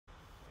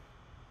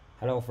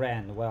Hello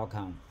friend,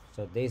 welcome.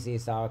 So this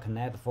is our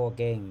Conn4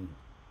 game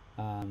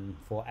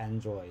for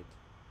Android,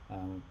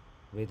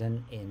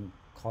 written in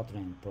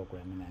Kotlin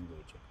programming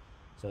language.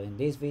 So in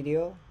this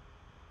video,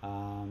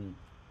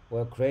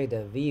 we'll create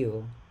a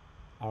view,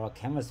 our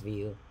canvas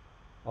view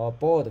or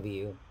board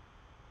view,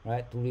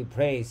 right, to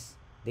replace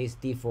this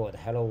default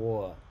hello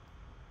world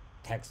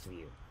text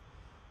view.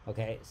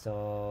 Okay,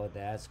 so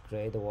let's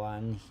create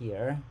one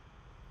here.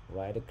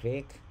 Right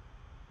click,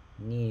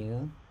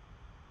 new,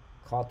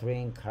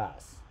 Kotlin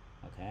class.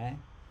 Okay,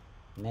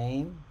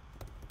 name,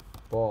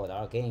 board,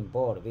 again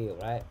board view,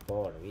 right,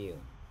 board view,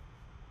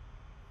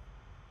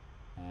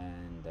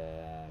 and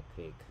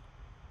click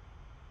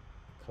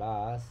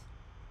class,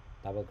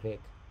 double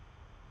click.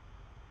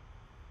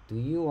 Do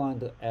you want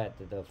to add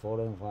the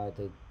following file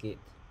to Git?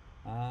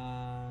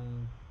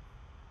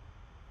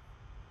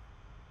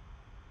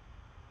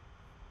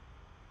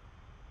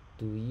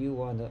 Do you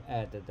want to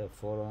add the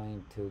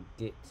following to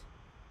Git?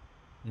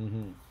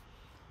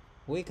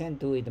 We can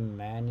do it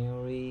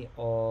manually,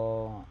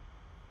 or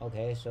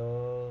okay,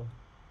 so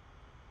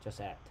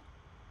just add.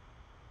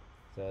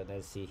 So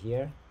let's see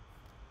here,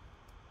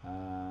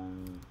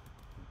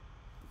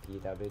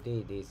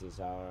 pwd, this is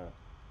our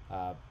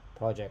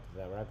project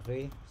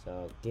directory.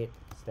 So git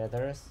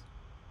status,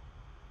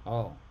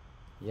 oh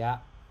yeah,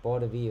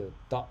 board view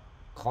dot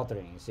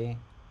Kotlin, you see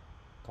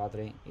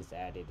Kotlin is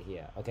added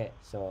here. Okay,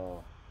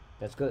 so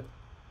that's good,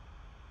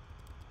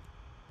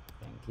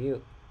 thank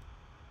you.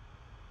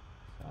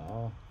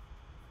 So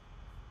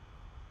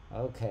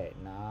okay,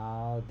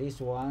 now this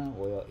one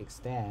will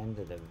extend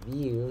the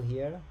view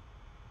here.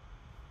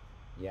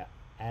 Yeah,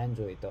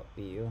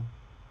 Android.view.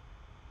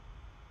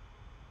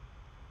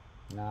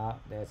 Now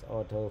let's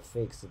auto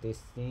fix this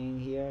thing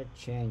here.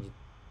 Change,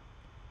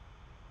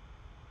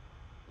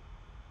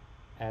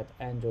 add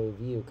Android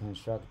view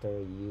constructor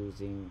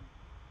using,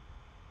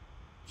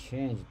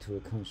 change to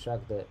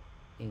constructor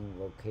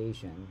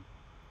invocation.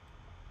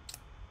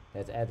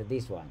 Let's add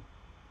this one,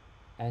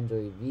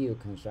 Android view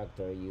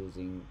constructor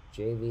using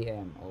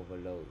JVM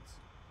overloads.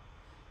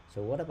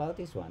 So what about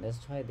this one? Let's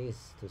try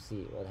this to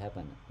see what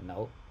happened.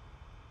 No.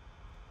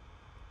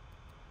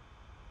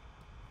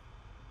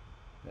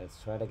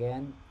 Let's try it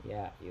again.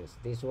 Yeah, use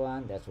this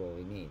one, that's what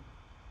we need.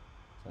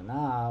 So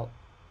now,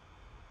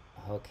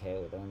 okay,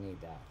 we don't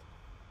need that.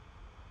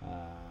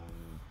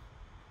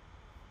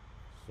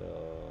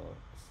 So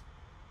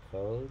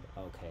code,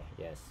 okay,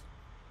 yes.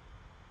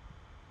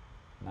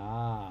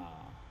 Now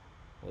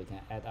we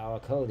can add our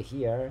code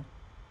here.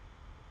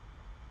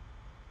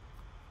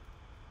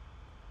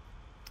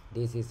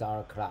 This is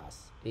our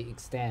class, it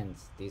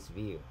extends this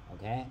view.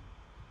 Okay,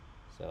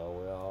 so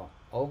we'll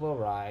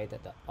override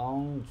the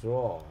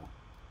onDraw,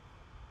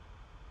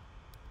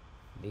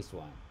 this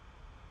one,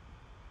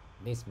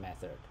 this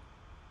method.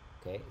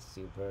 Okay,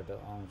 super the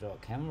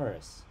onDraw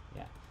canvas.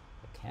 Yeah,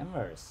 the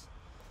canvas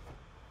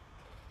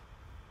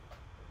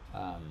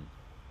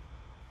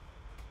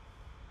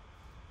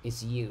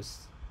is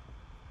used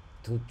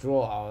to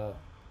draw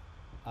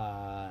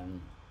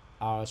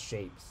our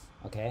shapes.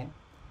 Okay,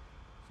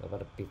 so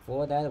but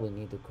before that we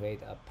need to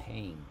create a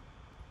paint.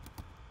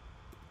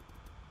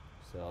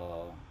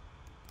 So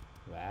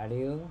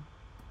value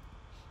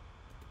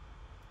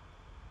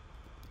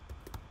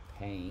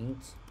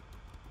paint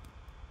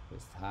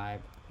with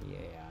type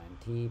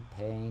paint,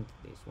 paint,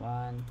 this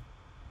one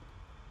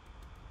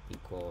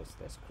equals,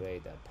 let's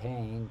create a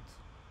paint,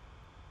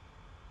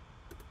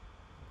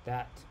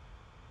 that,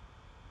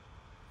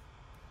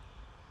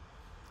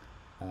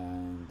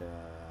 and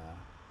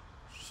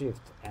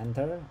shift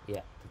enter, yeah,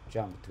 to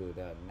jump to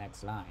the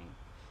next line.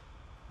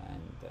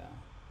 And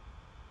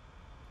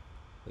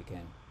we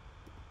can,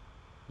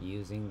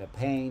 using the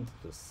paint,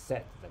 to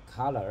set the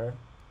color,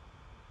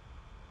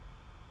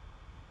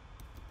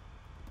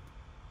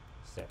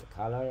 set the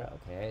color.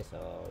 Okay,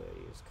 so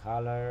use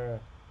color,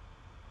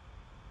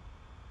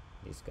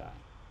 this guy,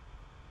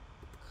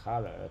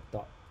 color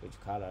dot,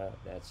 which color,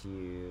 let's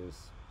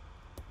use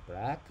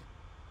black.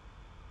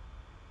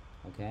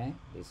 Okay,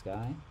 this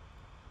guy,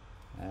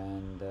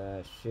 and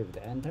shift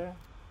enter.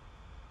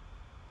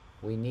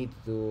 We need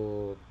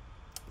to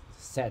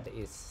set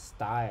its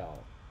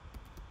style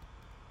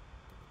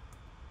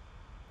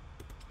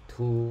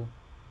to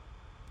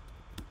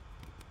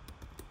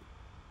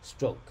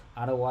stroke,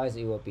 otherwise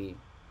it will be,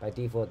 by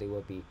default it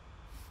will be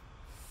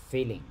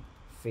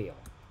fill.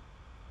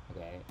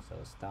 Okay, so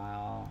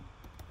style,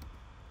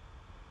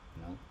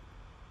 no,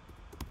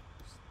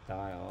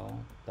 style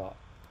dot,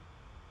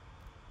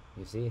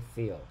 you see,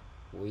 fill.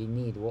 We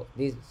need what,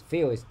 this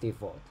fill is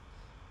default,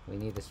 we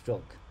need a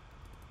stroke.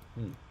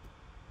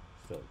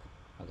 Stroke.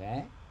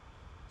 Okay,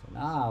 so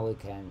now we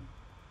can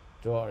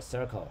draw a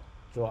circle,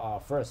 draw our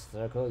first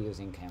circle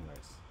using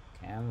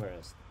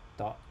canvas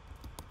dot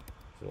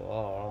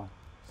draw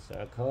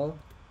circle.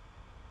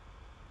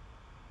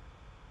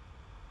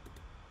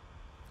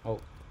 Oh,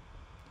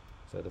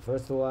 so the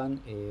first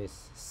one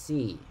is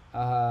C,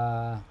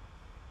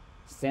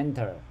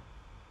 center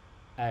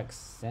X,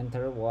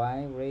 center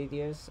Y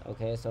radius.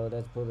 Okay, so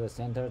let's put the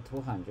center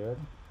 200,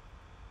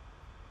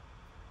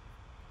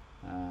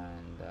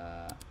 and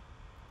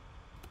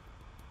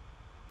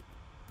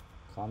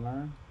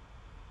comma.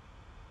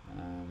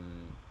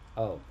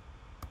 Oh,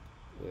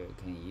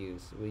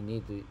 we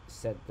need to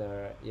set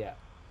the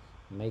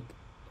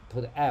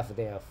put F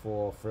there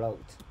for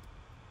float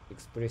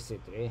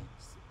explicitly.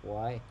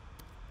 Why?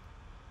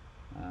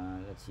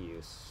 Let's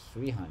use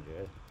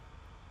 300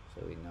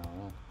 so we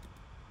know.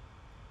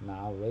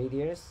 Now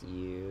radius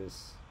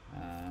use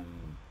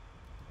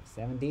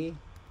 70.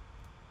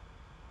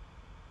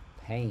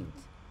 Paint.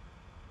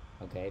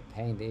 Okay,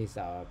 paint is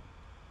our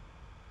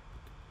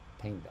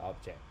paint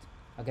object.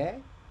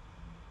 Okay,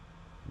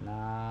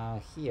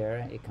 now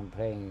here it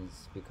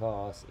complains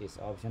because it's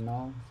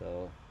optional,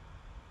 so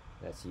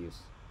let's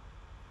use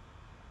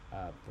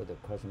put the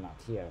question mark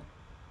here.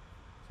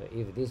 So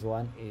if this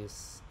one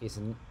is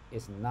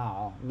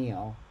now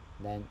nil,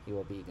 then it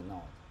will be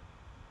ignored.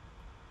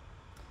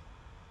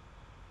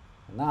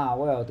 Now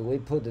where do we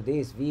put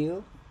this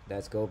view?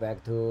 Let's go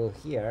back to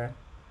here.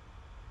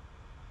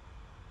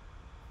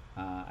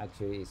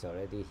 Actually it's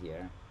already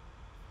here,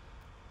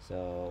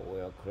 so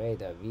we'll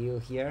create a view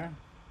here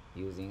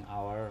using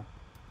our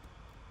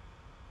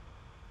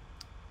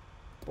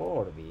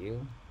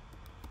BoardView,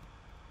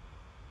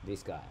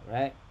 this guy,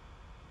 right?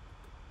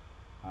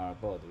 Our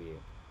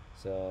BoardView.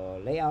 So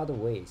layout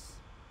with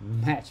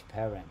match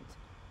parent.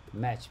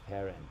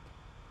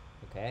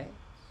 Okay,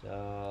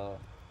 so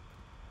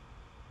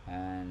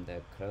and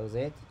close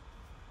it.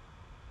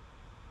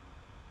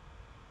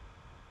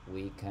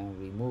 We can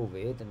remove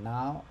it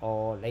now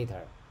or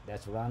later.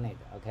 Let's run it.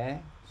 Okay,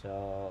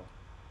 so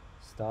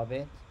stop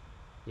it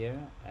here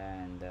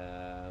and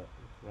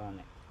run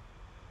it.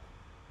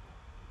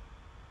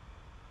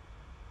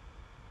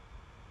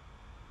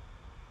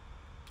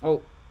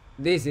 Oh,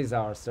 this is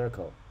our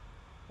circle.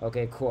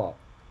 Okay, cool.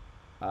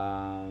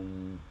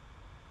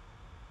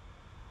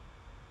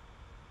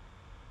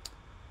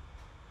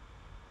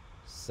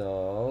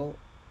 So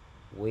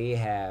we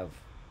have,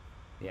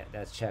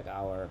 let's check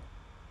our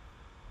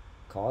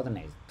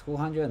coordinates.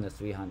 200 and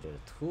 300,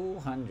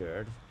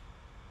 200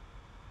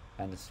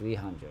 and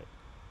 300,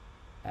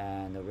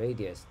 and the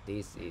radius,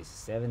 this is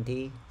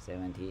 70.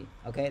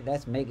 Okay,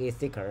 let's make it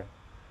thicker,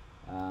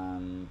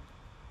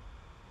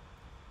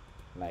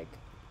 like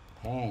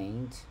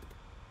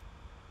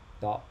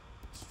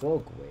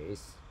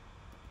paint.StrokeWidth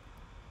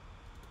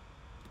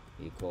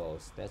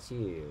equals, let's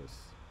use,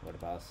 what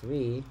about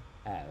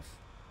 3F?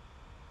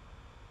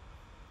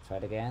 Try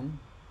it again.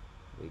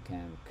 We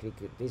can click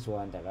this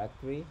one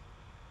directly.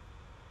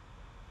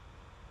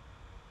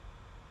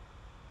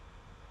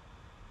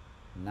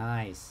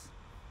 Nice.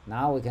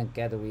 Now we can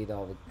get rid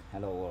of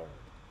hello world.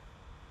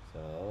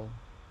 So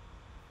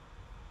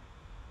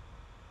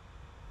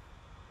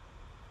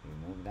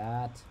remove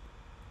that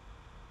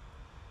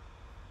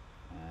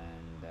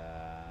and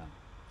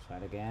try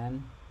it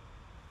again.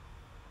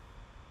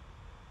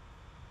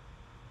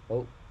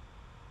 Oh,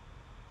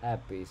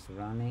 app is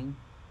running.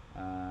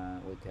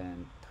 We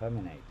can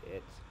terminate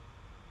it.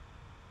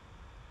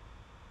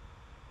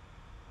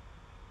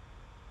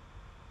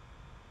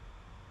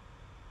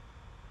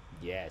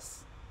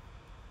 Yes.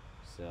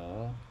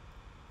 So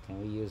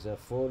can we use a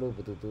for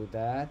loop to do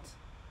that?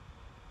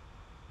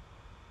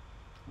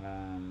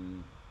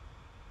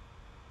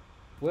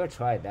 We'll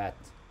try that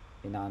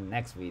in our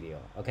next video.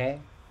 Okay.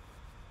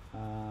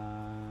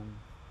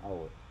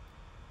 Oh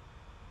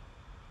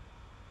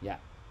yeah,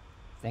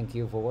 thank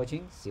you for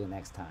watching. See you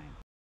next time.